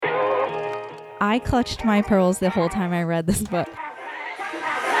I clutched my pearls the whole time I read this book.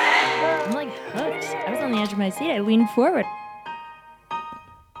 I'm like hooked. I was on the edge of my seat. I leaned forward.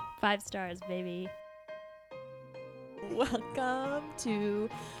 5 stars, baby. Welcome to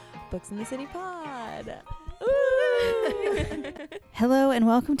Books in the City Pod. Hello and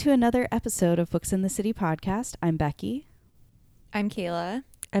welcome to another episode of Books in the City podcast. I'm Becky. I'm Kayla.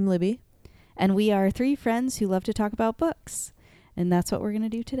 I'm Libby. And we are 3 friends who love to talk about books. And that's what we're going to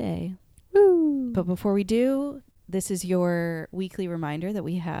do today. Woo. But before we do, this is your weekly reminder that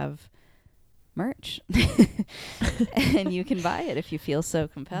we have merch. And you can buy it if you feel so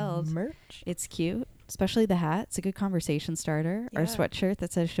compelled. Merch. It's cute, especially the hat. It's a good conversation starter. Yeah. Our sweatshirt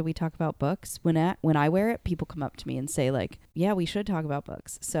that says, "Should we talk about books?" When I wear it, people come up to me and say like, "Yeah, we should talk about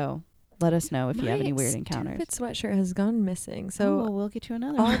books." So let us know if you have any weird encounters. My stupid sweatshirt has gone missing, so well, we'll get you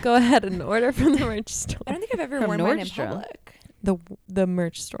another I'll one. go ahead and order from the merch store. I don't think I've ever From worn mine in Nordstrom. public. The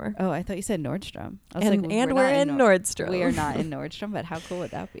merch store. Oh, I thought you said Nordstrom. I was And like, we're in Nordstrom. We are not in Nordstrom, but how cool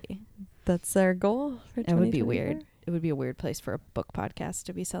would that be? That's our goal for It would be 2024. weird. It would be a weird place for a book podcast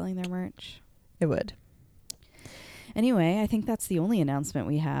to be selling their merch. It would. Anyway, I think that's the only announcement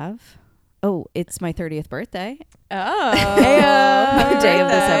we have. Oh, it's my 30th birthday. Oh. The day of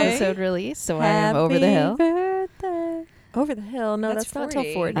this birthday. episode release, so I am over the hill. Birthday. Over the hill? No, That's that's not till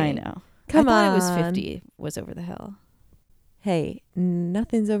 40. 40. I know. Come I thought on. it was 50 was over the hill. Hey,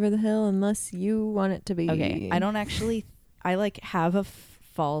 nothing's over the hill unless you want it to be. Okay, I don't actually. I like have a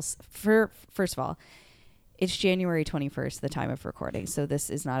false. First of all, it's January 21st, the time of recording, so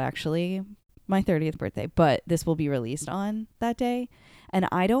this is not actually my 30th birthday, but this will be released on that day, and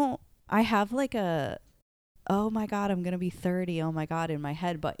I have like a, oh my god, I'm gonna be 30. Oh my god, in my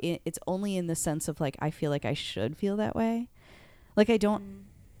head, but it's only in the sense of like I feel like I should feel that way, like I don't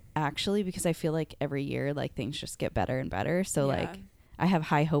actually, because I feel like every year like things just get better and better. So Yeah. like I have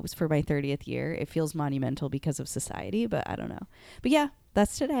high hopes for my 30th year. It feels monumental because of society, but I don't know. But yeah,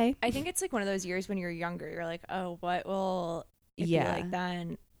 that's today. I think it's like one of those years when you're younger. You're like, oh, what will it Yeah. be like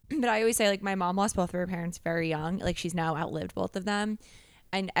then? But I always say, like, my mom lost both of her parents very young. Like, she's now outlived both of them.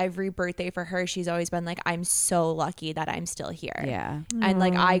 And every birthday for her, she's always been like, I'm so lucky that I'm still here. Yeah. And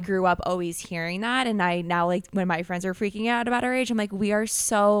like I grew up always hearing that, and I now, like, when my friends are freaking out about our age, I'm like, we are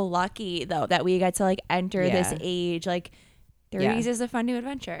so lucky though that we get to like enter this Yeah. age. Like 30s Yeah. is a fun new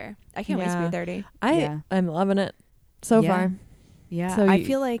adventure. I can't wait to Yeah. be 30. I'm loving it so Yeah. far. Yeah. So I you-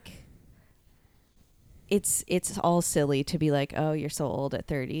 feel like it's all silly to be like, oh, you're so old at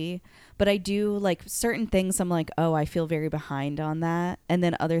 30. But I do like certain things. I'm like, oh, I feel very behind on that. And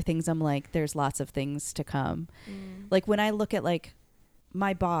then other things I'm like, there's lots of things to come. Like when I look at like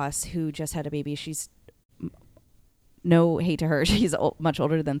my boss who just had a baby, she's no hate to her. She's much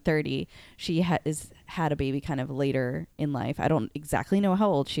older than 30. She had a baby kind of later in life. I don't exactly know how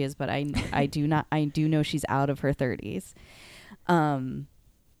old she is, but I do know she's out of her 30s.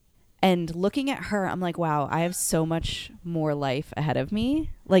 And looking at her, I'm like, wow, I have so much more life ahead of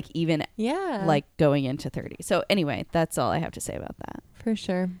me. Like even Yeah. like going into 30. So anyway, that's all I have to say about that. For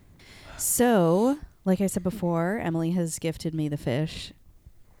sure. So, like I said before, Emily has gifted me the fish.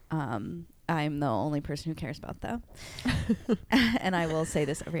 I'm the only person who cares about them. And I will say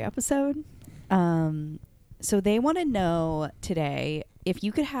this every episode. So they want to know today, if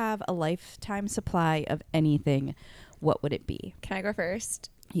you could have a lifetime supply of anything, what would it be? Can I go first?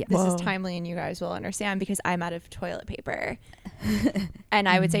 Yes. This Whoa. is timely and you guys will understand because I'm out of toilet paper. And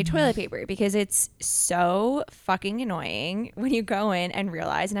I would say toilet paper because it's so fucking annoying when you go in and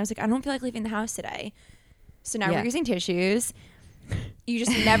realize, and I was like, I don't feel like leaving the house today. So now Yeah. we're using tissues. You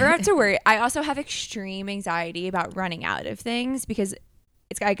just never have to worry. I also have extreme anxiety about running out of things because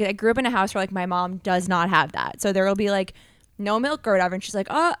I grew up in a house where like my mom does not have that. So there will be like no milk or whatever, and she's like,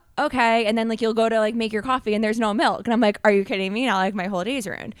 oh, okay. And then like you'll go to like make your coffee and there's no milk, and I'm like, are you kidding me? Now like my whole day's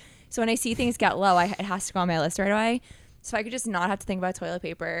ruined. So when I see things get low, it has to go on my list right away. So I could just not have to think about toilet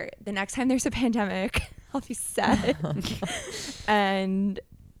paper. The next time there's a pandemic, I'll be set. And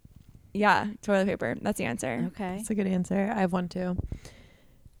yeah, toilet paper. That's the answer. Okay. That's a good answer. I have one too.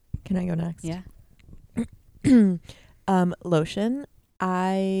 Can I go next? Yeah. Lotion.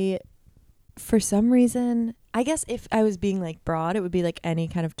 For some reason, I guess if I was being like broad, it would be like any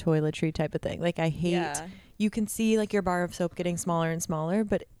kind of toiletry type of thing. Like I hate, you can see like your bar of soap getting smaller and smaller,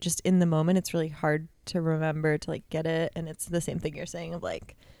 but just in the moment, it's really hard to remember to like get it. And it's the same thing you're saying of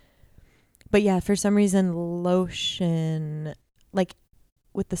like, but yeah, for some reason, lotion, like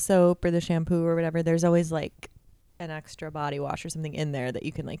with the soap or the shampoo or whatever, there's always like an extra body wash or something in there that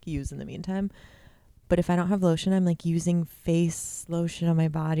you can like use in the meantime. But if I don't have lotion, I'm like using face lotion on my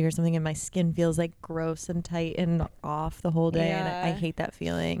body or something, and my skin feels like gross and tight and off the whole day. And I Yeah. hate that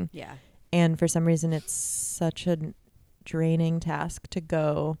feeling. Yeah. And for some reason, it's such a draining task to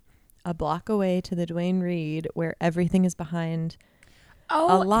go a block away to the Duane Reade where everything is behind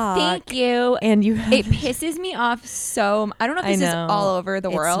a lock. Thank you. And you have It pisses me off so. I don't know if this is all over the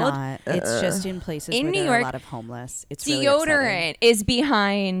world. It's not. It's just in places In where New there are York, a lot of homeless. It's really Deodorant is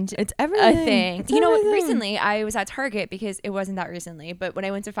behind It's everything. a thing. It's You know, everything. recently I was at Target because it wasn't that recently, but when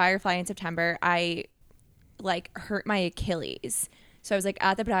I went to Firefly in September, I like hurt my Achilles. So I was like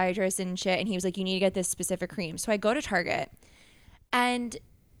at the podiatrist and shit, and he was like, you need to get this specific cream. So I go to Target and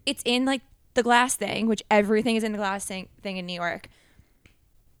it's in like the glass thing, which everything is in the glass thing in New York.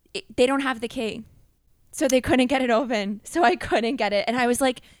 They don't have the key. So they couldn't get it open. So I couldn't get it. And I was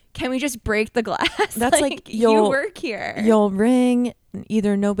like, can we just break the glass? That's like you work here. You'll ring,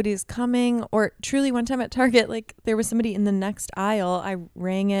 either nobody's coming, or truly one time at Target, like there was somebody in the next aisle. I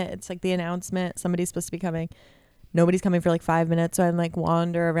rang it. It's like the announcement. Somebody's supposed to be coming. Nobody's coming for like 5 minutes. So I'm like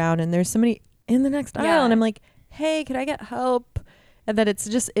wander around and there's somebody in the next aisle. And I'm like, hey, could I get help? And then it's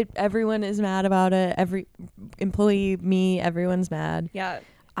just, everyone is mad about it. Every employee, me, everyone's mad. Yeah.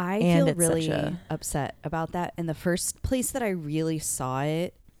 I And feel it's really such a- upset about that. And the first place that I really saw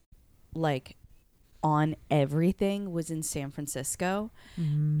it, like on everything, was in San Francisco,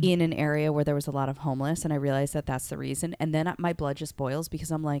 in an area where there was a lot of homeless. And I realized that that's the reason. And then my blood just boils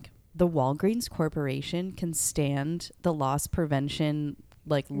because I'm like, the Walgreens Corporation can stand the loss prevention,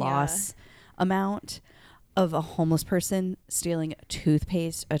 like loss amount of a homeless person stealing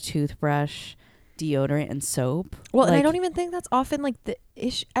toothpaste, a toothbrush, deodorant, and soap. Well, and I Like, don't even think that's often like the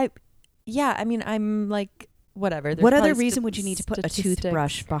issue. I mean, I'm like, whatever. There's what other probably reason would you need to put a statistics.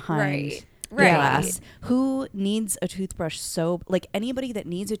 toothbrush behind Right. the Right. glass? Who needs a toothbrush so, like anybody that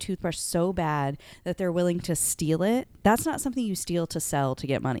needs a toothbrush so bad that they're willing to steal it, that's not something you steal to sell to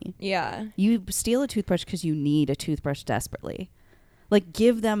get money. Yeah. You steal a toothbrush because you need a toothbrush desperately. Like,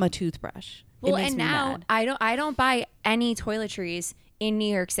 give them a toothbrush. Well, It makes and me now mad. I don't buy any toiletries in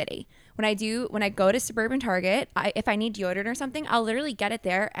New York City. When I go to suburban Target, if I need deodorant or something, I'll literally get it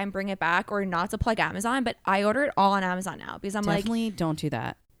there and bring it back, or not to plug Amazon, but I order it all on Amazon now because I'm Definitely don't do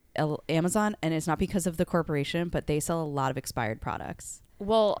that. Amazon, and it's not because of the corporation, but they sell a lot of expired products.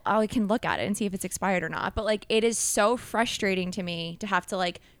 well, I can look at it and see if it's expired or not. But like, it is so frustrating to me to have to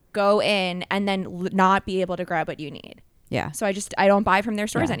like go in and then not be able to grab what you need. Yeah. So I don't buy from their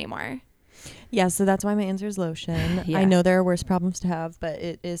stores Yeah. anymore. Yeah, so that's why my answer is lotion. Yeah. I know there are worse problems to have, but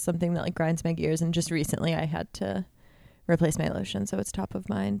it is something that like grinds my gears. And just recently I had to replace my lotion, so it's top of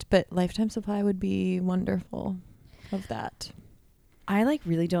mind. But lifetime supply would be wonderful of that. I like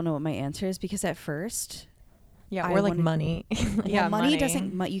really don't know what my answer is because at first, Yeah, I or like wanted- money. Yeah, money money.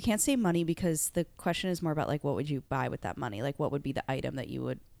 doesn't. You can't say money because the question is more about like what would you buy with that money? Like what would be the item that you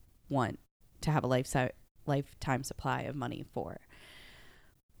would want to have a lifetime supply of money for?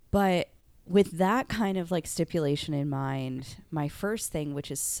 But with that kind of like stipulation in mind, my first thing,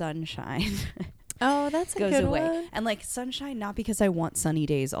 which is sunshine, Oh, that's a goes good away. one. And like sunshine, not because I want sunny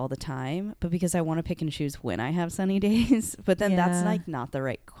days all the time, but because I want to pick and choose when I have sunny days. But then that's Yeah. like not the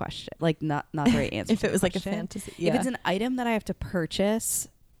right question. Like not the right answer. If to it the was like a question. fantasy. If Yeah. it's an item that I have to purchase,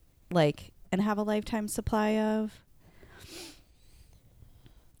 like, and have a lifetime supply of,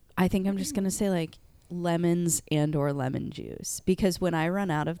 I think I'm just gonna say like lemons and or lemon juice, because when I run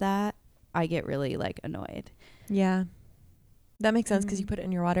out of that, I get really like annoyed. Yeah. That makes sense because you put it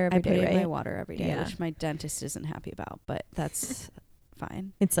in your water I every put day, it in my right? water every day, Yeah. which my dentist isn't happy about, but that's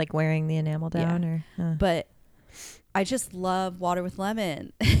fine. It's like wearing the enamel Yeah. down or But I just love water with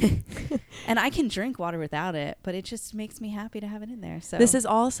lemon. And I can drink water without it, but it just makes me happy to have it in there. So This is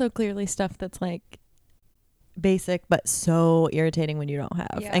also clearly stuff that's like basic but so irritating when you don't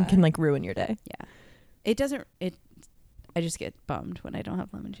have Yeah. and can like ruin your day. it doesn't it I just get bummed when I don't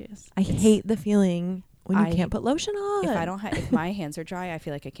have lemon juice. I It's- hate the feeling when you I- can't put lotion on. if I don't have if my hands are dry, I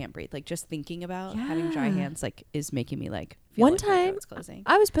feel like I can't breathe. Like just thinking about having dry Yeah. hands like is making me like feel One like my time, throat's closing.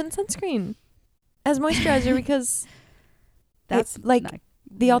 I was putting sunscreen as moisturizer because That's like not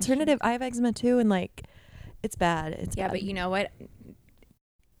the an alternative. I have eczema too, and like it's bad. It's Yeah, bad. but you know what?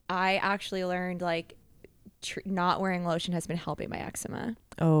 I actually learned like not wearing lotion has been helping my eczema.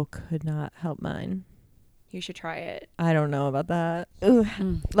 Oh, could not help mine. You should try it. I don't know about that. Ooh,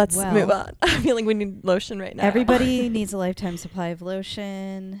 issue. let's Well, move on. I feel like we need lotion right now. Everybody needs a lifetime supply of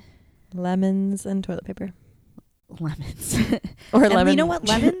lotion. lemons and toilet paper Lemons. or And lemon. you know what?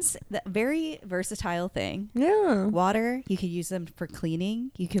 Lemons, that very versatile thing. Yeah. Water, you could use them for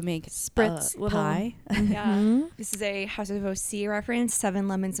cleaning. You could make Spritz little- pie. Yeah. Mhm. This is a House of OC reference, 7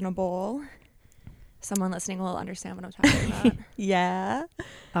 lemons in a bowl. Someone listening will understand what I'm talking about. Yeah.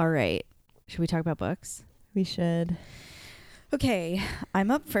 All right. Should we talk about books? We should. Okay, I'm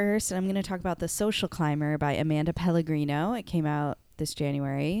up first, and I'm going to talk about The Social Climber by Amanda Pellegrino. It came out this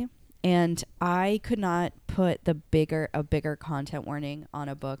January, and I could not put a bigger content warning on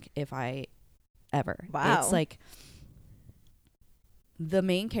a book if I ever. Wow. It's like the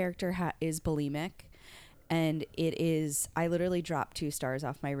main character is bulimic, and I literally dropped 2 stars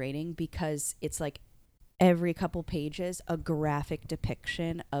off my rating because it's like every couple pages a graphic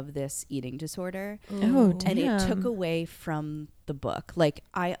depiction of this eating disorder. Oh, damn. And it took away from the book. Like,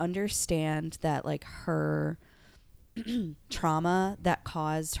 I understand that like her trauma that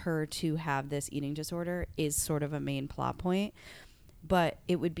caused her to have this eating disorder is sort of a main plot point, but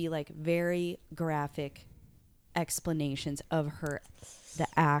it would be like very graphic explanations of the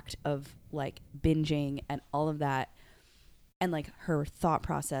act of like binging and all of that, and like her thought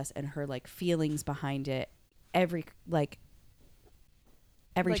process and her like feelings behind it, every like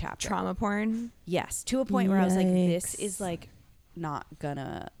chapter. Trauma porn. Yes, to a point where I was like, this Yikes. is like not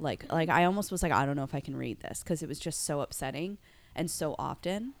gonna like I almost was like, I don't know if I can read this because it was just so upsetting and so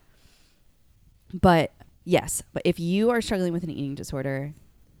often. But yes, but if you are struggling with an eating disorder,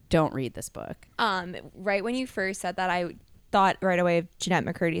 don't read this book. Right when you first said that, I thought right away of Jeanette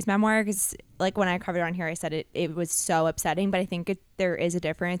McCurdy's memoir, because like when I covered it on here, I said it was so upsetting, but I think there is a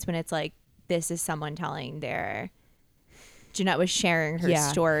difference when it's like this is someone telling Jeanette was sharing her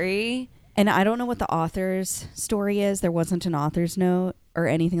story. And I don't know what the author's story is. There wasn't an author's note or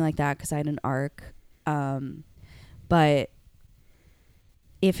anything like that because I had an ARC. But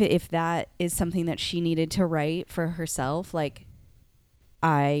if that is something that she needed to write for herself, like,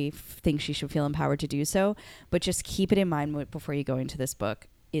 I think she should feel empowered to do so. But just keep it in mind before you go into this book.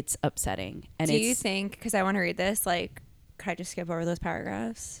 It's upsetting. And do you think, because I want to read this, like, could I just skip over those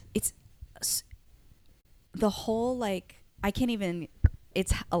paragraphs? It's the whole, like, I can't even,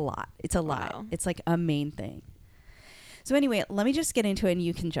 it's a lot. It's a lot. Wow. It's like a main thing. So anyway, let me just get into it and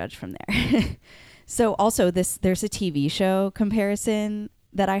you can judge from there. So also there's a TV show comparison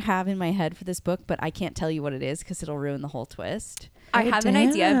that I have in my head for this book, but I can't tell you what it is because it'll ruin the whole twist. I have an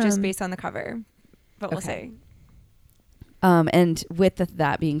idea of just damn. based on the cover, but we'll Okay. see. And with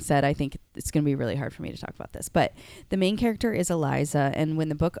that being said, I think it's going to be really hard for me to talk about this. But the main character is Eliza, and when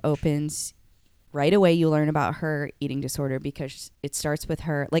the book opens, right away you learn about her eating disorder because it starts with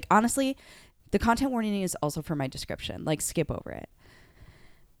her. Like, honestly, the content warning is also for my description. Like, skip over it.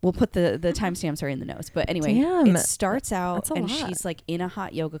 We'll put the timestamps are in the notes. But anyway, Damn. it starts out That's a and lot. she's like in a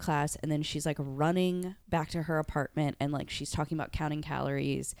hot yoga class, and then she's like running back to her apartment, and like she's talking about counting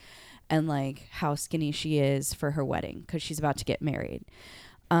calories and like how skinny she is for her wedding because she's about to get married.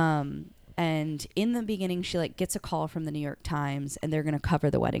 And in the beginning, she like gets a call from the New York Times, and they're going to cover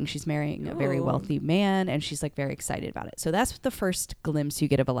the wedding. She's marrying a very Ooh. wealthy man, and she's like very excited about it. So that's the first glimpse you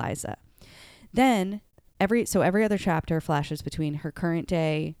get of Eliza. Then every other chapter flashes between her current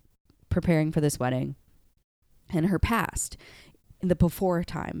day preparing for this wedding and her past, in the before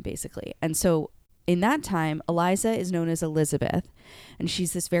time, basically. And so in that time, Eliza is known as Elizabeth, and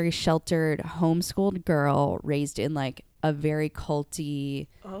she's this very sheltered, homeschooled girl raised in like a very culty,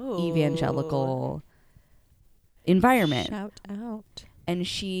 evangelical environment. Shout out. And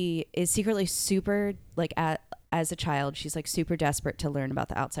she is secretly super like as a child, she's like super desperate to learn about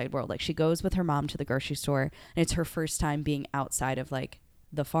the outside world. Like, she goes with her mom to the grocery store, and it's her first time being outside of like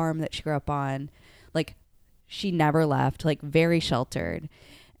the farm that she grew up on. Like, she never left, like very sheltered.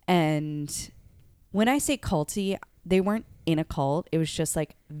 And when I say culty, they weren't in a cult. It was just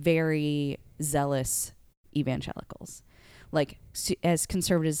like very zealous evangelicals, like as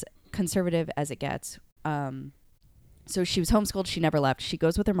conservative as it gets. So she was homeschooled. She never left. She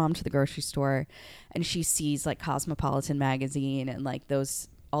goes with her mom to the grocery store, and she sees like Cosmopolitan magazine and like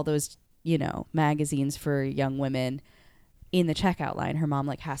all those, you know, magazines for young women in the checkout line. Her mom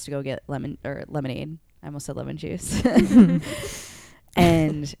like has to go get lemonade. I almost said lemon juice.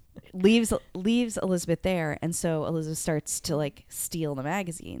 And leaves Elizabeth there. And so Elizabeth starts to like steal the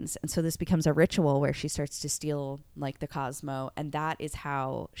magazines. And so this becomes a ritual where she starts to steal like the Cosmo. And that is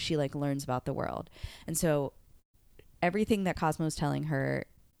how she like learns about the world. And so everything that Cosmo is telling her,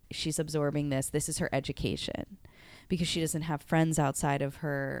 she's absorbing this. This is her education, because she doesn't have friends outside of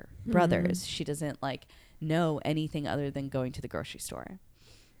her brothers. She doesn't like know anything other than going to the grocery store.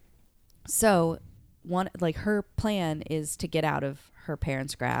 So her plan is to get out of her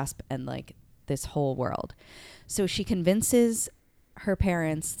parents' grasp and like this whole world. So she convinces her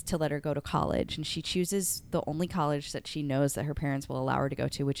parents to let her go to college, and she chooses the only college that she knows that her parents will allow her to go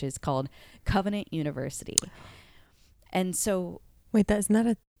to, which is called Covenant University. And so, Wait, isn't that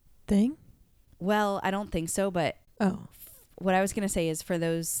a thing? well, I don't think so, but what I was going to say is, for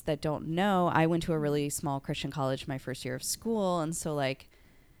those that don't know, I went to a really small Christian college my first year of school. And so like,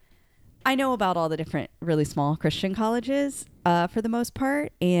 I know about all the different really small Christian colleges for the most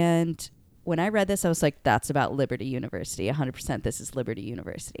part. And when I read this, I was like, that's about Liberty University. 100% this is Liberty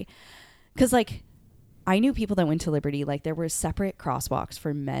University. Because like, I knew people that went to Liberty, like there were separate crosswalks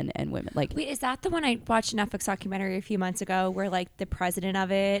for men and women. Like, wait, is that the one I watched a Netflix documentary a few months ago where like the president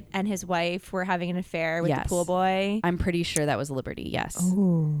of it and his wife were having an affair with Yes. the pool boy? I'm pretty sure that was Liberty. Yes.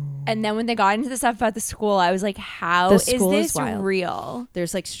 And then when they got into the stuff about the school, I was like, how The is school is this wild. real?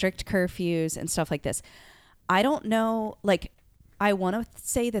 There's like strict curfews and stuff like this. I don't know. Like, I want to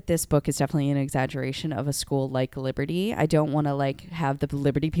say that this book is definitely an exaggeration of a school like Liberty. I don't want to like have the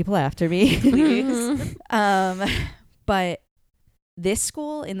Liberty people after me. Please. But this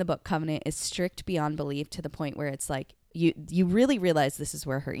school in the book Covenant is strict beyond belief, to the point where it's like you really realize this is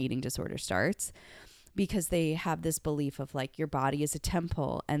where her eating disorder starts, because they have this belief of like your body is a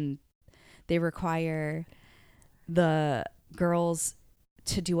temple, and they require the girls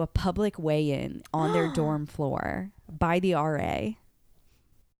to do a public weigh-in on their dorm floor by the RA.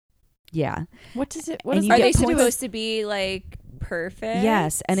 Yeah. What does it? And What is you Are get they points- supposed to be like perfect?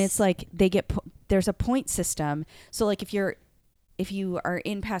 Yes, and it's like they get there's a point system. So like if you are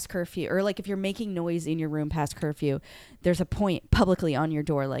in past curfew, or like if you're making noise in your room past curfew, there's a point publicly on your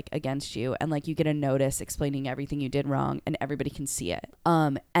door like against you, and like you get a notice explaining everything you did wrong, and everybody can see it.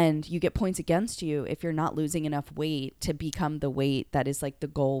 And you get points against you if you're not losing enough weight to become the weight that is like the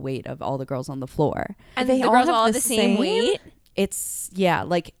goal weight of all the girls on the floor. And They the all girls have all have the the same same? weight? It's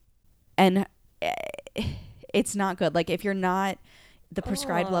like, and it's not good. Like if you're not the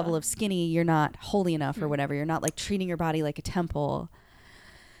prescribed level of skinny, you're not holy enough or whatever. You're not like treating your body like a temple.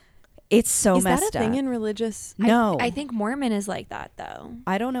 It's so is messed that a thing up. in religious? No, I think Mormon is like that though.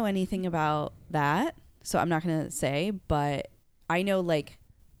 I don't know anything about that, so I'm not going to say, but I know like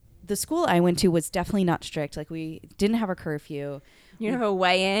the school I went to was definitely not strict. Like we didn't have a curfew. You know, a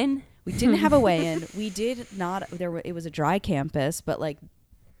weigh in. We didn't have a weigh-in. We did not. It was a dry campus, but like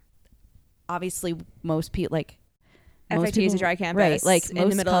obviously most people like most FIT is a people- dry campus, right? Like in most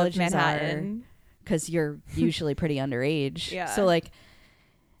the middle of colleges Manhattan. because you're usually pretty underage. Yeah. So like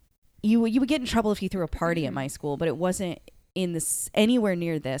you would get in trouble if you threw a party at my school, but it wasn't in this anywhere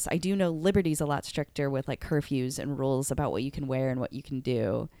near this. I do know Liberty's a lot stricter with like curfews and rules about what you can wear and what you can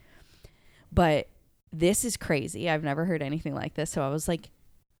do. But this is crazy. I've never heard anything like this. So I was like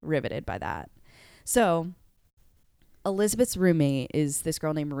riveted by that. So Elizabeth's roommate is this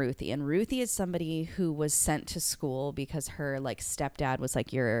girl named Ruthie, and Ruthie is somebody who was sent to school because her like stepdad was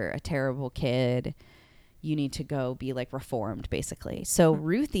like, you're a terrible kid, you need to go be like reformed, basically. So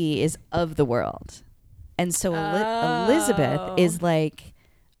Ruthie is of the world, and so Elizabeth is like,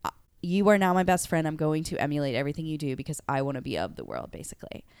 you are now my best friend, I'm going to emulate everything you do because I want to be of the world,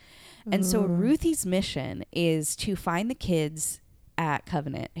 basically. And so Ruthie's mission is to find the kids at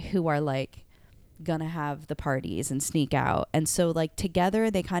Covenant who are like gonna have the parties and sneak out. And so like together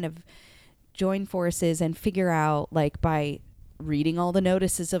they kind of join forces and figure out, like by reading all the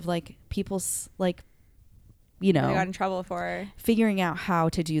notices of like people's like, you They know, got in trouble for. figuring out how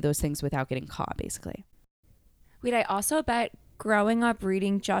to do those things without getting caught, basically. Wait, I also bet growing up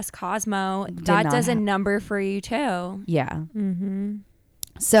reading Just Cosmo, Did that not does a have- number for you too. Yeah. Mm-hmm.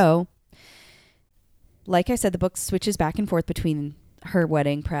 So like I said, the book switches back and forth between her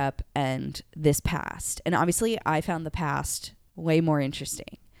wedding prep and this past. And obviously I found the past way more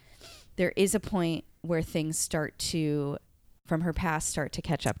interesting. There is a point where things start to, from her past, start to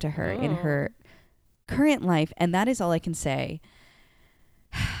catch up to her in her current life. And that is all I can say.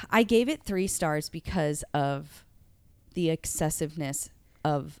 I gave it 3 stars because of the excessiveness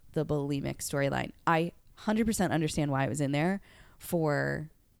of the bulimic storyline. I 100% understand why it was in there for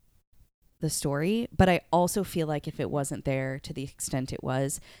the story, but I also feel like if it wasn't there to the extent it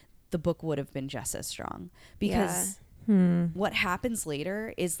was, the book would have been just as strong, because what happens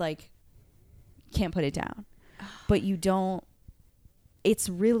later is like, can't put it down, but you don't, it's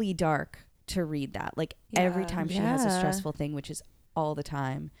really dark to read that. Like every time she has a stressful thing, which is all the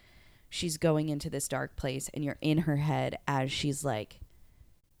time, she's going into this dark place and you're in her head as she's like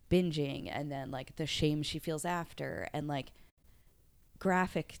binging, and then like the shame she feels after, and like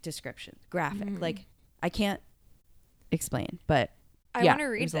graphic description, like I can't explain, but I yeah, want to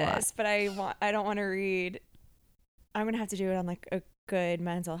read there's a lot. this, but I don't want to read. I'm gonna have to do it on like a good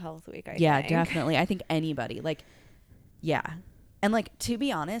mental health week. I think. Definitely. I think anybody, like, yeah, and like to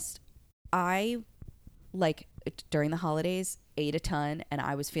be honest, I like during the holidays ate a ton, and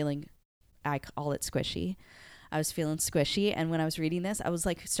I was feeling, I call it squishy. I was feeling squishy, and when I was reading this, I was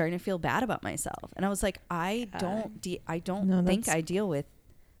like starting to feel bad about myself, and I was like, I don't think I deal with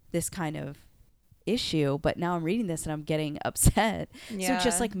this kind of issue, but now I'm reading this and I'm getting upset. So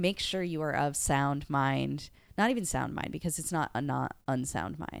just like make sure you are of sound mind, not even sound mind, because it's not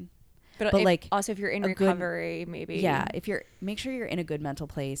unsound mind. But like also if you're in recovery, maybe. Yeah, make sure you're in a good mental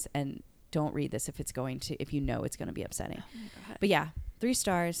place, and don't read this if it's going to be upsetting. Oh my God. But yeah, 3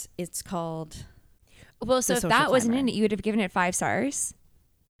 stars. It's called. Well, so if that wasn't in it, you would have given it 5 stars.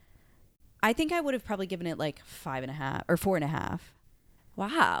 I think I would have probably given it like 5.5 or 4.5.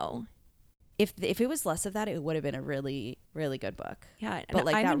 Wow. If it was less of that, it would have been a really, really good book. Yeah, but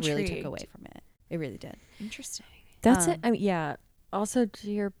like I'm that intrigued. really took away from it. It really did. Interesting. That's it. I mean, yeah. Also,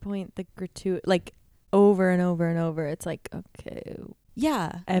 to your point, the gratuity, like over and over and over, it's like, okay.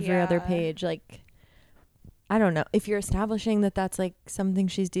 Yeah. Every other page, like, I don't know. If you're establishing that that's like something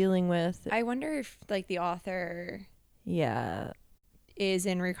she's dealing with. I wonder if like the author. Yeah. Is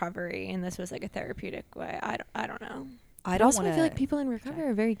in recovery and this was like a therapeutic way. I don't know. I feel like people in recovery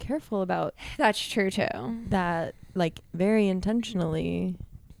are very careful about. That's true too. That like very intentionally.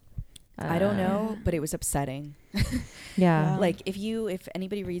 I don't know, but it was upsetting. Yeah. Like if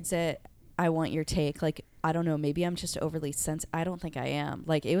anybody reads it, I want your take. Like, I don't know, maybe I'm just overly sensitive. I don't think I am.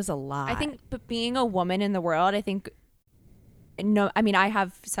 Like, it was a lot. I think, but being a woman in the world, I think. No, I mean, I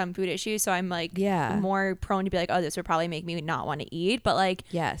have some food issues, so I'm like more prone to be like, oh, this would probably make me not want to eat. But like,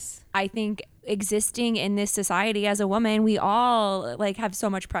 yes, I think existing in this society as a woman, we all like have so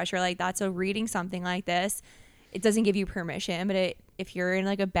much pressure like that. So reading something like this, it doesn't give you permission, but if you're in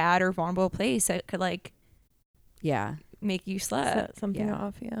like a bad or vulnerable place, it could like, make you slip. Set something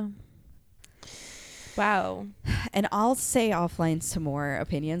off. Yeah. Wow. And I'll say offline some more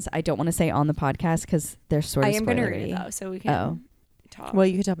opinions. I don't want to say on the podcast because they're sort of spoilery. I am going to read it though, so we can talk. Well,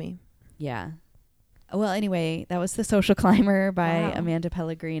 you can tell me. Yeah. Well, anyway, that was The Social Climber by Amanda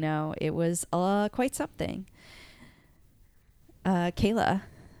Pellegrino. It was quite something. Kayla,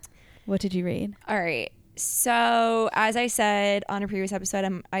 what did you read? All right. So, as I said on a previous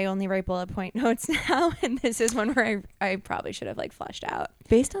episode, I only write bullet point notes now, and this is one where I probably should have like fleshed out.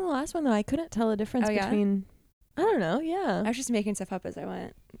 Based on the last one, though, I couldn't tell a difference between. I don't know. Yeah, I was just making stuff up as I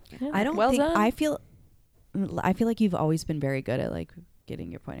went. Yeah. I don't think done. I feel like you've always been very good at like getting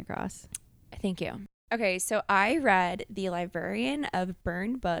your point across. Thank you. Okay, so I read The Librarian of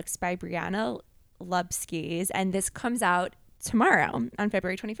Burned Books by Brianna Lubskis, and this comes out tomorrow on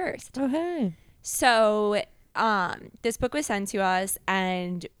February 21st. Oh, hey. So this book was sent to us,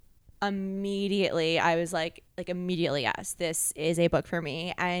 and immediately I was like immediately, yes, this is a book for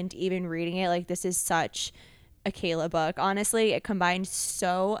me. And even reading it, like, this is such a Kayla book. Honestly, it combined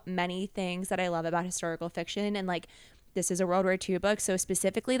so many things that I love about historical fiction, and like this is a World War II book, so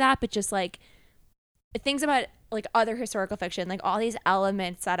specifically that, but just like things about like other historical fiction, like all these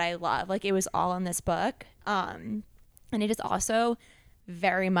elements that I love, like it was all in this book. And it is also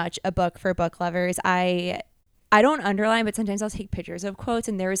very much a book for book lovers. I don't underline, but sometimes I'll take pictures of quotes,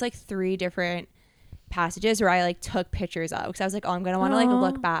 and there was like 3 different passages where I like took pictures of, because I was like, oh, I'm gonna want to like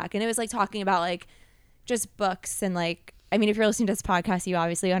look back, and it was like talking about like just books, and like, I mean, if you're listening to this podcast, you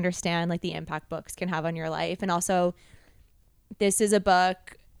obviously understand like the impact books can have on your life. And also, this is a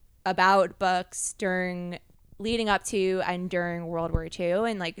book about books leading up to and during World War II,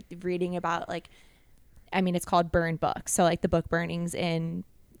 and like reading about like, I mean, it's called Burned Books, so like the book burnings in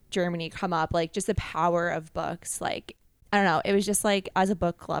Germany come up, like just the power of books. Like, I don't know, it was just like, as a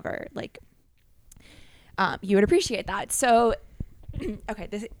book lover, like you would appreciate that. So okay,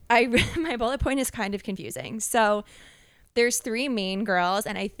 my bullet point is kind of confusing. So there's 3 main girls,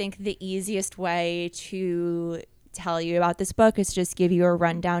 and I think the easiest way to tell you about this book is just give you a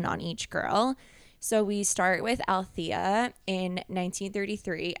rundown on each girl. So we start with Althea in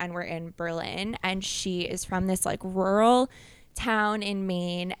 1933, and we're in Berlin, and she is from this like rural town in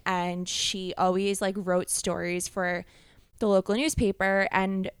Maine, and she always like wrote stories for the local newspaper,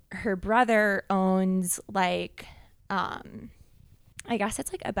 and her brother owns like I guess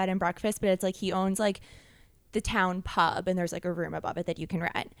it's like a bed and breakfast, but it's like he owns like the town pub, and there's like a room above it that you can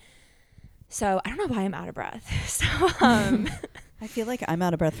rent. So I don't know why I'm out of breath. So I feel like I'm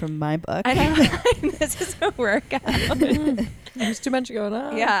out of breath from my book. I know. This is a workout. There's too much going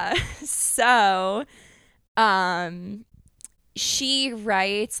on. Yeah. So she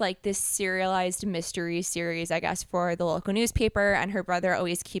writes like this serialized mystery series, I guess, for the local newspaper, and her brother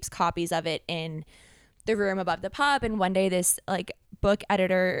always keeps copies of it in the room above the pub. And one day this like book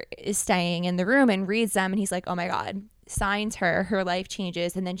editor is staying in the room and reads them, and he's like, oh my God, signs her life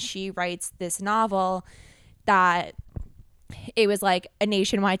changes. And then she writes this novel that it was like a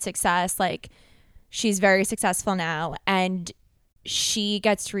nationwide success. Like she's very successful now, and she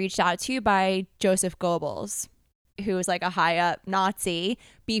gets reached out to by Joseph Goebbels, who was like a high up Nazi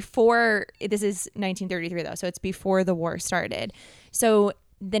before. This is 1933 though, so it's before the war started. So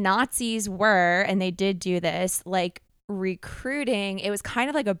the Nazis were, and they did do this, like recruiting. It was kind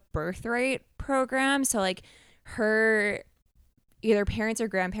of like a birthright program. So like her either parents or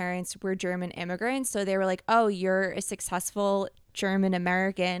grandparents were German immigrants, so they were like, oh, you're a successful German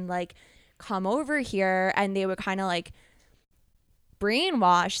American, like come over here. And they would kind of like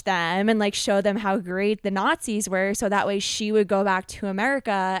brainwash them and like show them how great the Nazis were, so that way she would go back to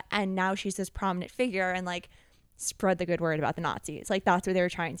America, and now she's this prominent figure and like spread the good word about the Nazis. Like that's what they were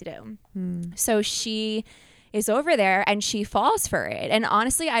trying to do. So she is over there and she falls for it, and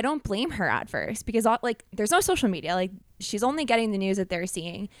honestly I don't blame her at first, because like there's no social media, like she's only getting the news that they're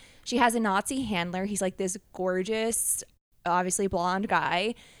seeing. She has a Nazi handler. He's like this gorgeous, obviously blonde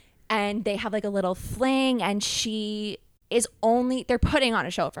guy, and they have like a little fling, and they're putting on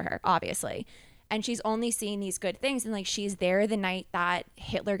a show for her, obviously, and she's only seeing these good things. And like she's there the night that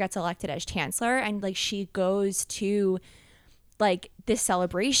Hitler gets elected as chancellor, and like she goes to like this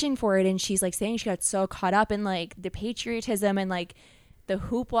celebration for it, and she's like saying she got so caught up in like the patriotism and like the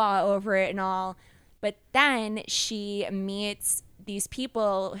hoopla over it and all. But then she meets these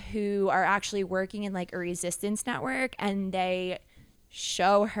people who are actually working in like a resistance network, and they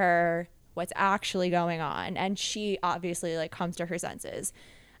show her what's actually going on, and she obviously like comes to her senses.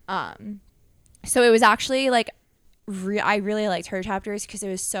 So it was actually like I really liked her chapters, because it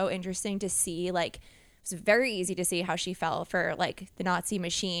was so interesting to see, like it was very easy to see how she fell for like the Nazi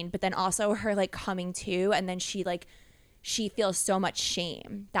machine, but then also her like coming to, and then she feels so much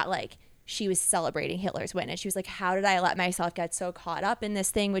shame that like she was celebrating Hitler's win, and she was like, how did I let myself get so caught up in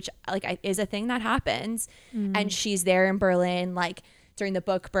this thing, which like is a thing that happens. And she's there in Berlin like during the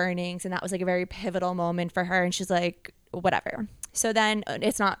book burnings, and that was like a very pivotal moment for her, and she's like, whatever. So then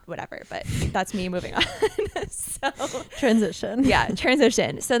it's not whatever, but that's me moving on. So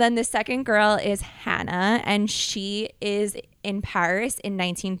Transition. So then the second girl is Hannah, and she is in Paris in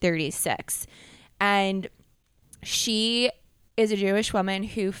 1936, and she is a Jewish woman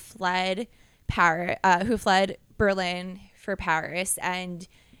who fled Berlin for Paris. And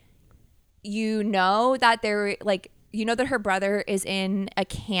you know that that her brother is in a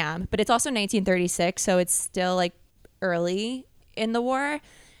camp, but it's also 1936, so it's still like early in the war.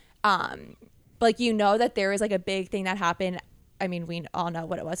 But like, you know that there was like a big thing that happened. I mean, we all know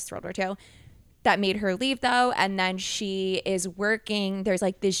what it was. It's World War II. That made her leave though. And then she is working. There's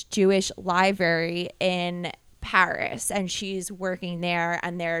like this Jewish library in Paris, and she's working there,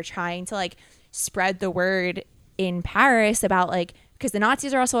 and they're trying to like spread the word in Paris about like, because the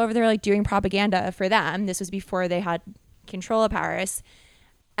Nazis are also over there like doing propaganda for them. This was before they had control of Paris,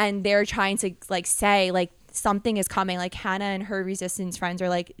 and they're trying to like say like something is coming. Like Hannah and her resistance friends are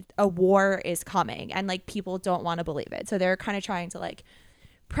like, a war is coming, and like people don't want to believe it, so they're kind of trying to like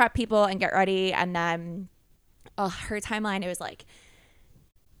prep people and get ready. And then her timeline, it was like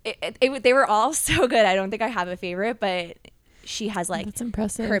they were all so good. I don't think I have a favorite, but she has like, that's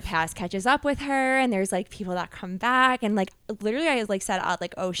impressive. Her past catches up with her, and there's like people that come back, and like literally I like said out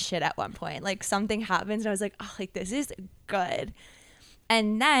like, oh shit, at one point like something happens, and I was like, oh, like this is good.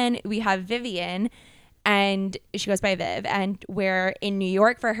 And then we have Vivian, and she goes by Viv, and we're in New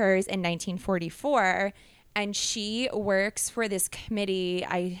York for hers in 1944, and she works for this committee.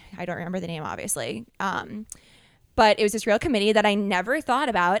 I don't remember the name, obviously, but it was this real committee that I never thought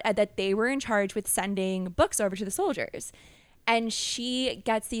about, that they were in charge with sending books over to the soldiers. And she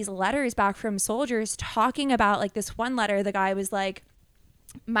gets these letters back from soldiers talking about like this one letter. The guy was like,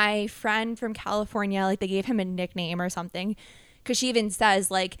 my friend from California, like they gave him a nickname or something, because she even says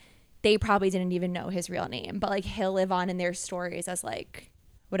like they probably didn't even know his real name, but like he'll live on in their stories as like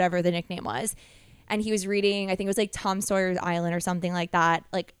whatever the nickname was. And he was reading, I think it was like Tom Sawyer's Island or something like that,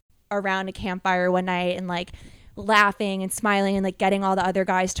 like around a campfire one night, and like laughing and smiling and like getting all the other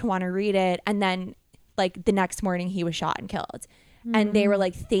guys to want to read it. And then like the next morning he was shot and killed. And they were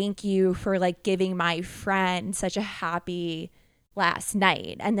like, thank you for like giving my friend such a happy last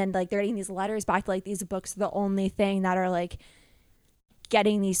night. And then like they're getting these letters back, like these books are the only thing that are like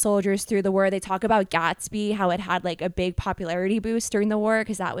getting these soldiers through the war. They talk about Gatsby, how it had like a big popularity boost during the war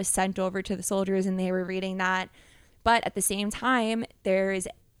because that was sent over to the soldiers and they were reading that. But at the same time, there's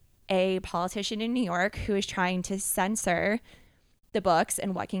a politician in New York who is trying to censor the books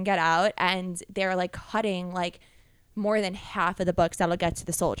and what can get out, and they're like cutting like more than half of the books that'll get to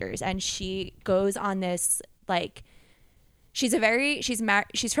the soldiers. And she goes on this like she's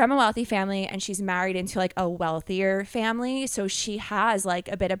from a wealthy family, and she's married into like a wealthier family. So she has like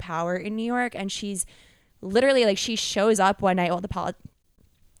a bit of power in New York, and she's literally like, she shows up one night while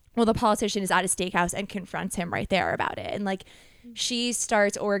the politician is at a steakhouse and confronts him right there about it. And like, she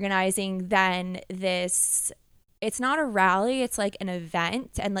starts organizing then this, it's not a rally, it's like an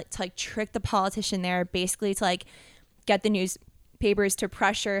event, and like to like trick the politician there, basically to like get the newspapers to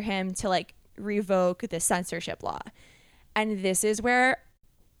pressure him to like revoke the censorship law. And this is where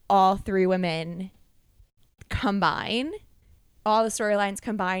all three women combine, all the storylines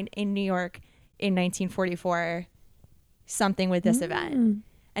combined in New York in 1944, something with this event.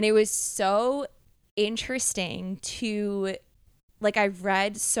 And it was so interesting to, like, I've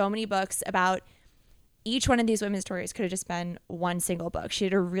read so many books about each one of these women's stories. Could have just been one single book. She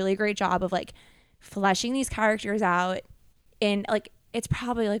did a really great job of like fleshing these characters out in like, it's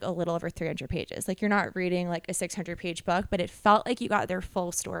probably like a little over 300 pages. Like, you're not reading like a 600-page book, but it felt like you got their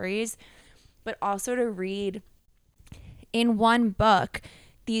full stories. But also to read in one book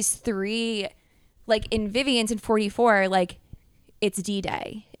these three, like in Vivian's in 44, like it's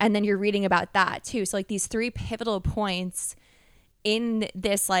D-Day. And then you're reading about that too. So like these three pivotal points in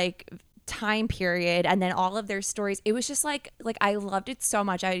this like time period, and then all of their stories, it was just like I loved it so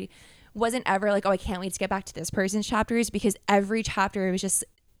much. I wasn't ever like, oh, I can't wait to get back to this person's chapters, because every chapter it was just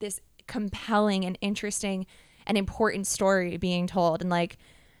this compelling and interesting and important story being told. And like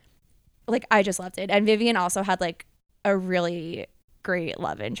I just loved it. And Vivian also had like a really great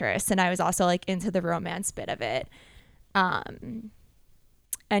love interest, and I was also like into the romance bit of it. And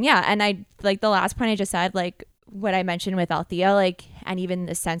yeah, and I like the last point I just said, like what I mentioned with Althea, like, and even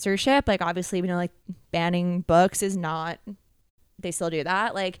the censorship, like obviously, you know, like banning books is not, they still do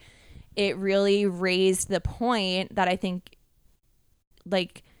that. Like, it really raised the point that I think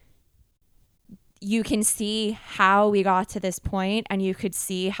like you can see how we got to this point, and you could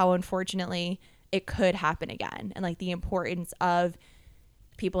see how unfortunately it could happen again, and like the importance of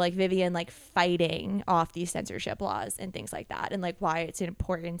people like Vivian like fighting off these censorship laws and things like that, and like why it's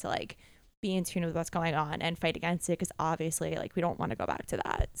important to like be in tune with what's going on and fight against it, because obviously like we don't want to go back to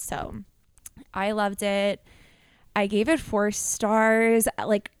that. So I loved it. I gave it 4 stars.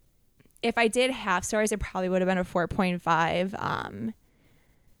 Like, if I did half stars, it probably would have been a 4.5.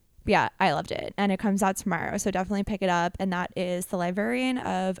 Yeah, I loved it, and it comes out tomorrow, so definitely pick it up. And that is The Librarian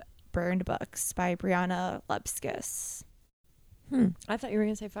of Burned Books by Brianna Lepskis. I thought you were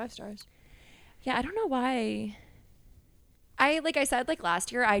gonna say 5 stars. Yeah, I don't know why. I said like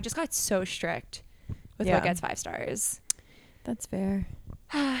last year, I just got so strict with what gets 5 stars. That's fair.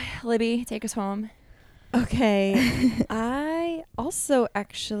 Libby, take us home. Okay. I also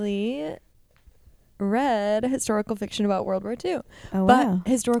actually read historical fiction about World War II. Oh, but wow.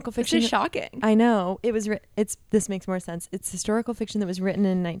 historical fiction. This is shocking. I know. It was this makes more sense. It's historical fiction that was written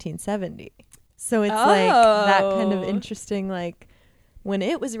in 1970. So it's like that kind of interesting, like when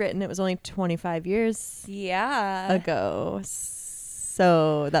it was written, it was only 25 years ago.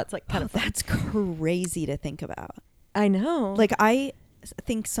 So that's like kind of fun. That's crazy to think about. I know. Like, I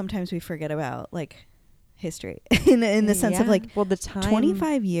think sometimes we forget about like history in the sense of like, well, the time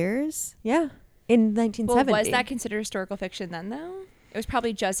 25 years. Yeah. In 1970. Well, was that considered historical fiction then though? It was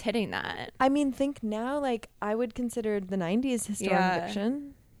probably just hitting that. I mean, think now, like I would consider the 90s historical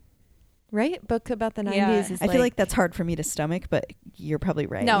fiction. Right? Book about the 90s is I feel like that's hard for me to stomach, but you're probably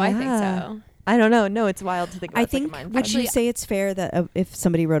right. No, I think so. I don't know. No, it's wild to think about. I think, would you say it's fair that if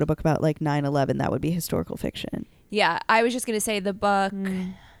somebody wrote a book about like 9/11, that would be historical fiction? Yeah, I was just going to say the book.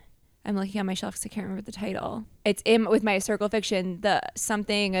 I'm looking on my shelf because I can't remember the title. It's in with my historical fiction, the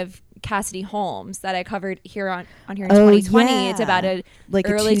something of Cassidy Holmes that I covered here on here in 2020. Yeah. It's about a like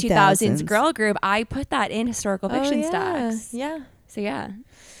early 2000s girl group. I put that in historical fiction stacks. Yeah. So yeah.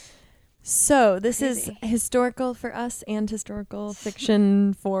 So this is historical for us and historical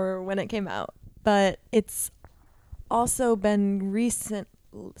fiction for when it came out, but it's also been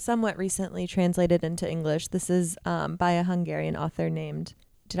somewhat recently translated into English. This is by a Hungarian author named,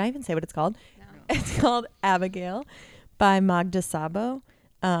 did I even say what it's called? No. It's called Abigail by Magda Szabo.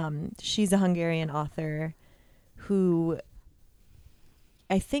 She's a Hungarian author who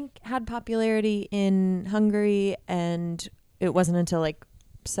I think had popularity in Hungary, and it wasn't until like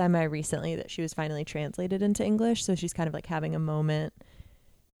semi-recently that she was finally translated into English. So she's kind of like having a moment.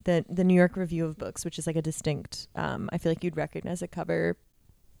 The New York Review of Books, which is like a distinct, I feel like you'd recognize a cover,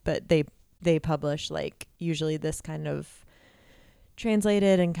 but they publish like usually this kind of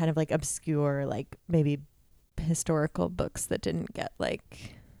translated and kind of like obscure, like maybe historical books that didn't get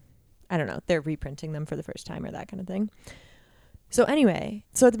like, I don't know, they're reprinting them for the first time or that kind of thing. So anyway,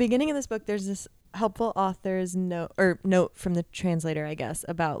 so at the beginning of this book, there's this helpful author's note from the translator, I guess,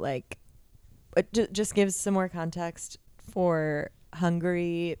 about like, it just gives some more context for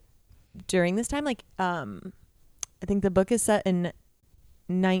Hungary during this time. Like, I think the book is set in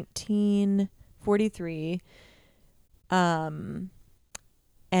 1943.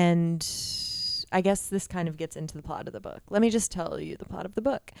 And I guess this kind of gets into the plot of the book. Let me just tell you the plot of the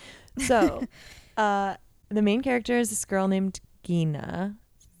book. So, the main character is this girl named Gina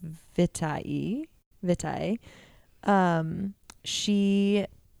Vitae. She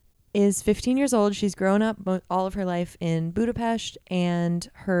is 15 years old. She's grown up all of her life in Budapest, and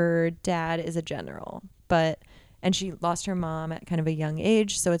her dad is a general. And she lost her mom at kind of a young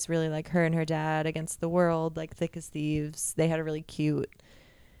age, so it's really like her and her dad against the world, like thick as thieves. They had a really cute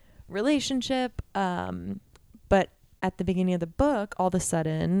relationship. But at the beginning of the book, all of a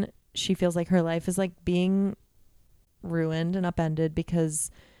sudden, she feels like her life is like being ruined and upended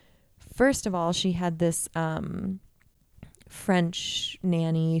because, first of all, she had this French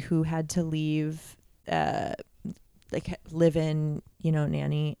nanny who had to leave, like live in,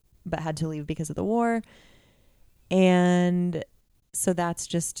 nanny, but had to leave because of the war. And so that's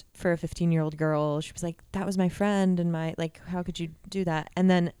just, for a 15-year-old girl, she was like, that was my friend, and how could you do that? And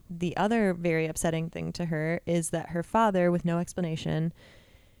then the other very upsetting thing to her is that her father, with no explanation,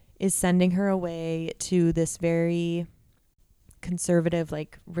 is sending her away to this very conservative,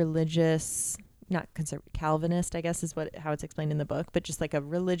 like religious, not conservative, Calvinist, I guess is how it's explained in the book, but just like a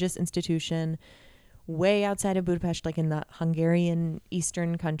religious institution way outside of Budapest, like in the Hungarian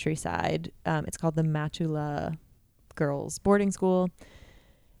eastern countryside. It's called the Matula Girls Boarding School.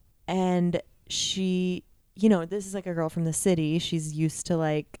 And she, this is like a girl from the city. She's used to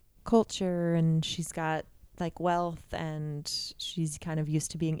like culture, and she's got like wealth, and she's kind of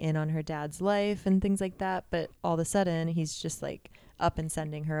used to being in on her dad's life and things like that. But all of a sudden he's just like up and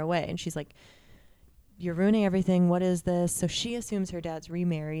sending her away, and she's like, you're ruining everything. What is this? So she assumes her dad's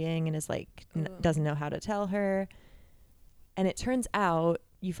remarrying and is like, doesn't know how to tell her. And it turns out,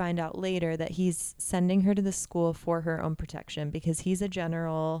 you find out later, that he's sending her to the school for her own protection because he's a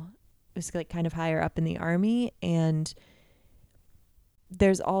general who's like kind of higher up in the army. And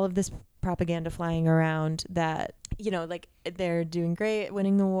there's all of this propaganda flying around that, like they're doing great,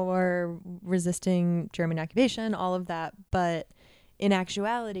 winning the war, resisting German occupation, all of that. But in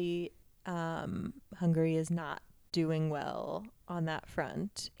actuality, Hungary is not doing well on that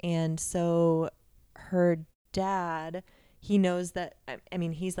front. And so her dad, he knows that, I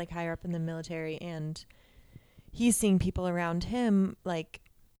mean, he's like higher up in the military, and he's seeing people around him like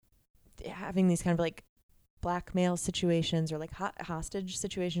having these kind of like blackmail situations or like hostage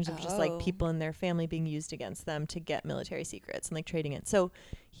situations of just like people in their family being used against them to get military secrets and like trading it. So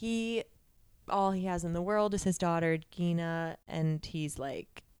all he has in the world is his daughter Gina, and he's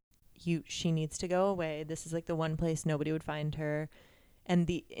like, she needs to go away. This is like the one place nobody would find her, and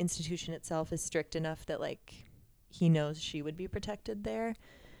the institution itself is strict enough that like he knows she would be protected there.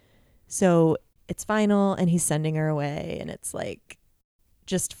 So it's final, and he's sending her away, and it's like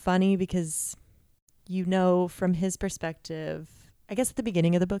just funny because from his perspective, I guess at the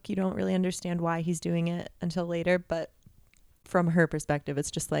beginning of the book you don't really understand why he's doing it until later, but from her perspective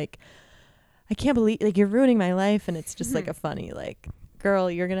it's just like, I can't believe like you're ruining my life. And it's just like a funny like, girl,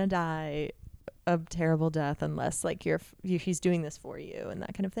 you're gonna die a terrible death unless like he's doing this for you and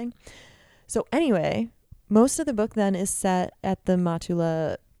that kind of thing. So anyway, most of the book then is set at the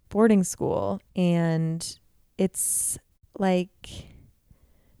Matula boarding school, and it's like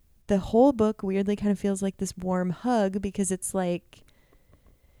the whole book weirdly kind of feels like this warm hug because it's like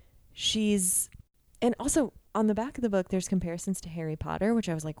and also on the back of the book there's comparisons to Harry Potter, which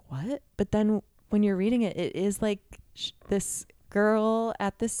I was like, what? But then when you're reading it, it is like this girl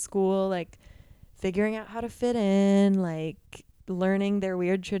at this school like figuring out how to fit in, like learning their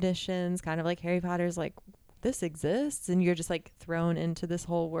weird traditions, kind of like Harry Potter's like, this exists, and you're just like thrown into this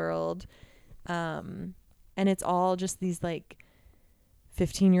whole world. And it's all just these like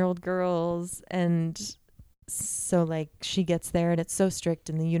 15-year-old girls, and so like she gets there and it's so strict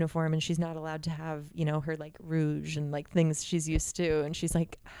in the uniform, and she's not allowed to have her like rouge and like things she's used to, and she's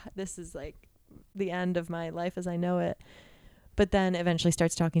like, this is like the end of my life as I know it. But then eventually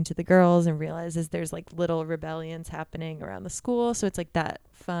starts talking to the girls and realizes there's like little rebellions happening around the school. So it's like that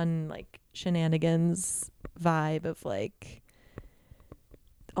fun like shenanigans vibe of like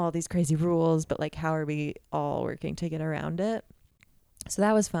all these crazy rules, but like how are we all working to get around it? So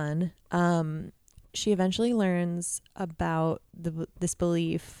that was fun. She eventually learns about this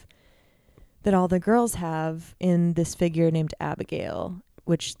belief that all the girls have in this figure named Abigail,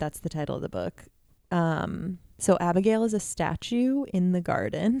 which that's the title of the book. So Abigail is a statue in the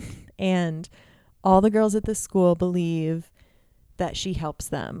garden, and all the girls at the school believe that she helps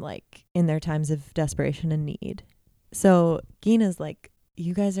them, like, in their times of desperation and need. So Gina's like,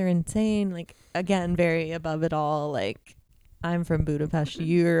 you guys are insane. Like, again, very above it all. Like, I'm from Budapest.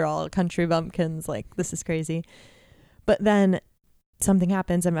 You're all country bumpkins. Like, this is crazy. But then something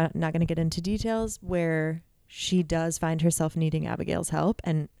happens. I'm not going to get into details, where she does find herself needing Abigail's help,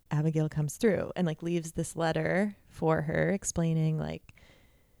 and Abigail comes through and like leaves this letter for her explaining like,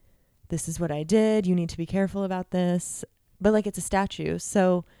 this is what I did. You need to be careful about this. But like, it's a statue.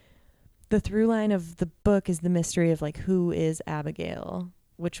 So the through line of the book is the mystery of like, who is Abigail,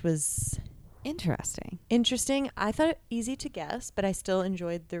 which was Interesting. I thought it easy to guess, but I still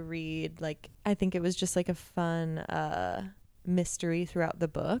enjoyed the read. Like, I think it was just like a fun mystery throughout the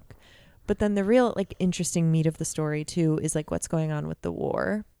book. But then the real like interesting meat of the story too is like what's going on with the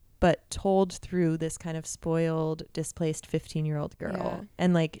war, but told through this kind of spoiled, displaced 15-year-old girl. Yeah.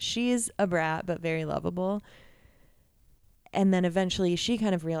 And like, she's a brat, but very lovable. And then eventually she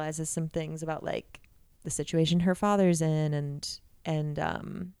kind of realizes some things about like the situation her father's in,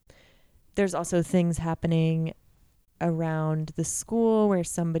 and there's also things happening around the school where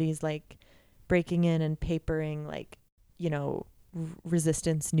somebody's like breaking in and papering like, you know,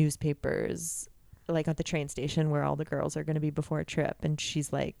 resistance newspapers, like at the train station where all the girls are going to be before a trip. And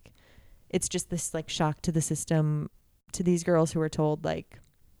she's like, it's just this like shock to the system, to these girls who are told like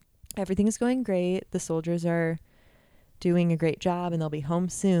everything is going great, the soldiers are doing a great job and they'll be home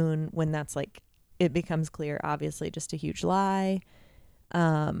soon, when that's like, it becomes clear, obviously just a huge lie.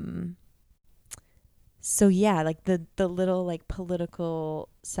 So yeah, like the little like political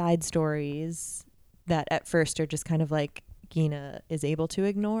side stories that at first are just kind of like Gina is able to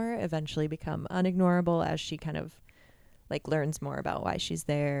ignore eventually become unignorable as she kind of like learns more about why she's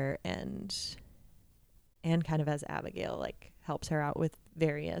there, and kind of as Abigail like helps her out with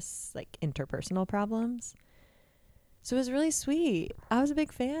various like interpersonal problems. So it was really sweet. I was a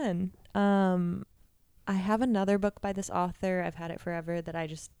big fan. I have another book by this author. I've had it forever that I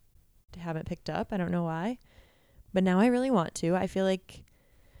just haven't picked up. I don't know why, but now I really want to. I feel like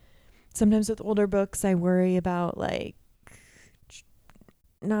sometimes with older books I worry about like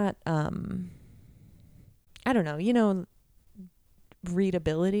not I don't know, you know,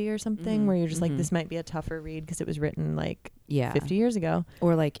 readability or something, where you're just like, this might be a tougher read because it was written like 50 years ago,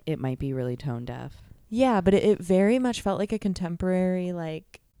 or like it might be really tone deaf. Yeah, but it very much felt like a contemporary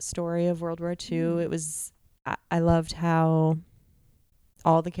like story of World War II. It was, I loved how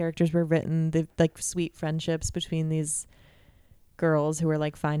all the characters were written, the like sweet friendships between these girls who were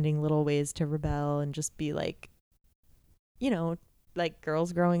like finding little ways to rebel and just be like, you know, like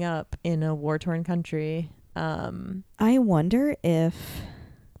girls growing up in a war-torn country. I wonder if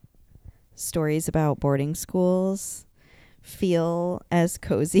stories about boarding schools feel as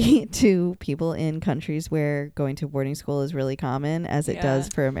cozy to people in countries where going to boarding school is really common as it does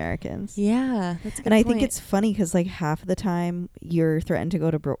for Americans. Yeah, that's a good And I point. think it's funny because like half of the time you're threatened to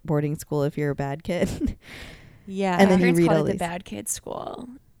go to boarding school if you're a bad kid. Yeah, And then my you parents read called all it the these. bad kid school,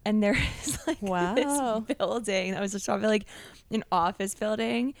 and there is like Wow. this building that was just probably like an office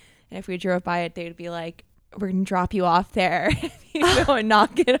building, and if we drove by it, they'd be like, "We're gonna drop you off there if you go and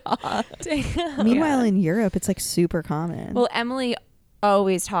knock it off." Meanwhile, in Europe, it's like super common. Well, Emily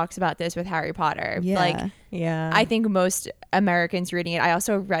always talks about this with Harry Potter. yeah. Like, Yeah, I think most Americans reading it. I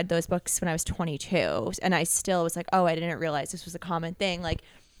also read those books when I was 22, and I still was like, "Oh, I didn't realize this was a common thing." Like,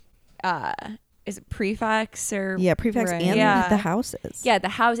 is it prefects or prefects Right. and Yeah. the houses. yeah, the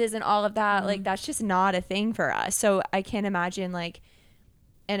houses and all of that. Like, that's just not a thing for us. So I can't imagine like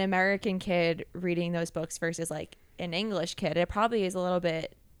an American kid reading those books versus like an English kid. It probably is a little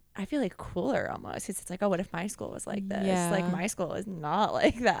bit, I feel like, cooler almost, because it's like, oh, what if my school was like this? Yeah. Like, my school is not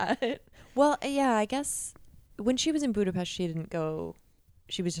like that. well, yeah, I guess when she was in Budapest, she didn't go.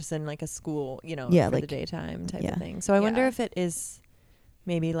 She was just in like a school, you know, Yeah, for like- the daytime type yeah. of thing. So I wonder Yeah. if it is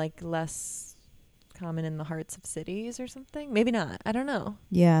maybe like less common in the hearts of cities or something. Maybe not. I don't know.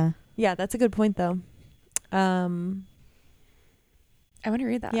 Yeah. Yeah, that's a good point though. I want to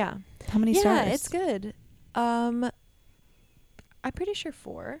read that. Yeah. How many Yeah, stars? it's good. I'm pretty sure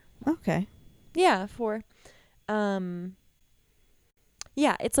 4. Okay. Yeah, 4.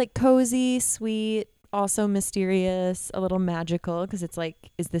 Yeah, it's like cozy, sweet, also mysterious, a little magical, because it's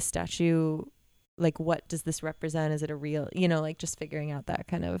like, is this statue, like, what does this represent? Is it a real, you know, like just figuring out that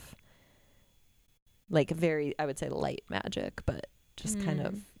kind of like very, I would say, light magic, but just kind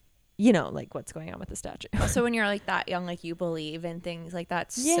of, you know, like what's going on with the statue. Also, when you're like that young, like you believe in things like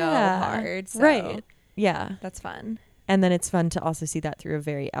that so Yeah, hard. So right. Yeah. That's fun. And then it's fun to also see that through a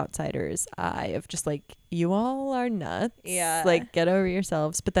very outsider's eye of just like, you all are nuts. Yeah. Like, get over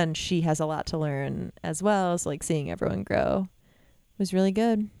yourselves. But then she has a lot to learn as well. So like seeing everyone grow was really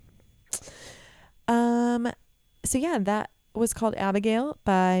good. So yeah, that was called Abigail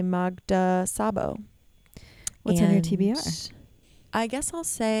by Magda Sabo. What's on your And TBR? I guess I'll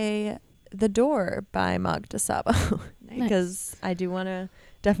say The Door by Magda Sabo because I do want to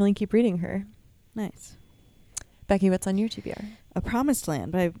definitely keep reading her. Nice. Becky, what's on your TBR? A Promised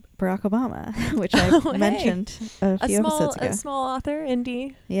Land by Barack Obama, which I mentioned a few episodes ago. A small author,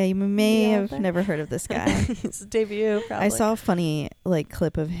 indie. Yeah, you may indie have author. never heard of this guy. His debut, probably. I saw a funny like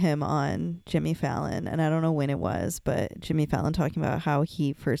clip of him on Jimmy Fallon, and I don't know when it was, but Jimmy Fallon talking about how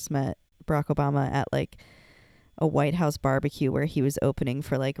he first met Barack Obama at like a White House barbecue where he was opening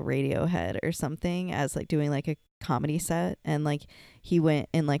for like Radiohead or something as like doing like a comedy set, and like he went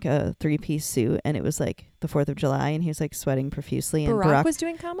in like a 3-piece suit, and it was like the 4th of July, and he was like sweating profusely. And Barack was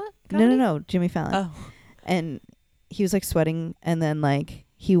doing comedy? No, Jimmy Fallon. Oh. And he was like sweating, and then like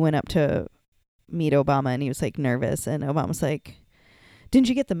he went up to meet Obama, and he was like nervous, and Obama was like, "Didn't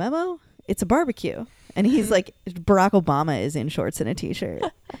you get the memo? It's a barbecue." And he's like, Barack Obama is in shorts and a t-shirt.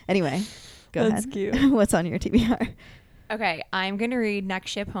 Anyway, go That's ahead. cute. What's on your TBR? Okay, I'm going to read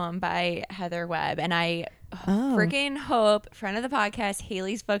Next Ship Home by Heather Webb. And I Oh. freaking hope friend of the podcast,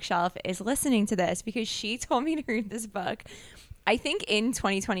 Haley's Bookshelf, is listening to this because she told me to read this book, I think in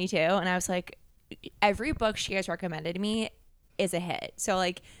 2022. And I was like, every book she has recommended me is a hit. So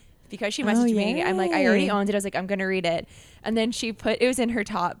like, because she messaged me, I'm like, I already owned it. I was like, I'm going to read it. And then she put, it was in her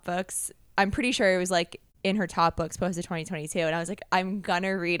top books. I'm pretty sure it was like in her top books posted 2022, and I was like, I'm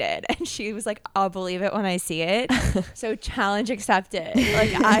gonna read it. And she was like, I'll believe it when I see it. So challenge accepted.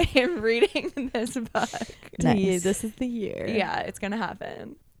 Like, I am reading this book. Nice. This is the year. Yeah, it's gonna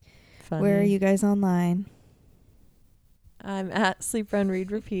happen. Funny. Where are you guys online? I'm at Sleep Run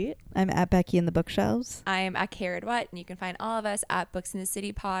Read Repeat. I'm at Becky in the Bookshelves. I am at Carrot What, and you can find all of us at Books in the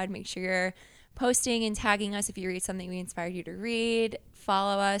City Pod. Make sure you're posting and tagging us if you read something we inspired you to read.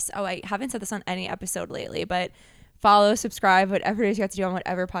 Follow us. Oh, I haven't said this on any episode lately, but follow, subscribe, whatever it is you have to do on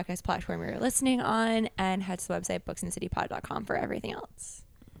whatever podcast platform you're listening on, and head to the website booksinthecitypod.com for everything else.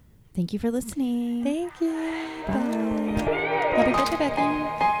 Thank you for listening. Thank you. Bye. Happy birthday,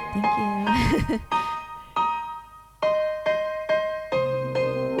 Becky. Thank you.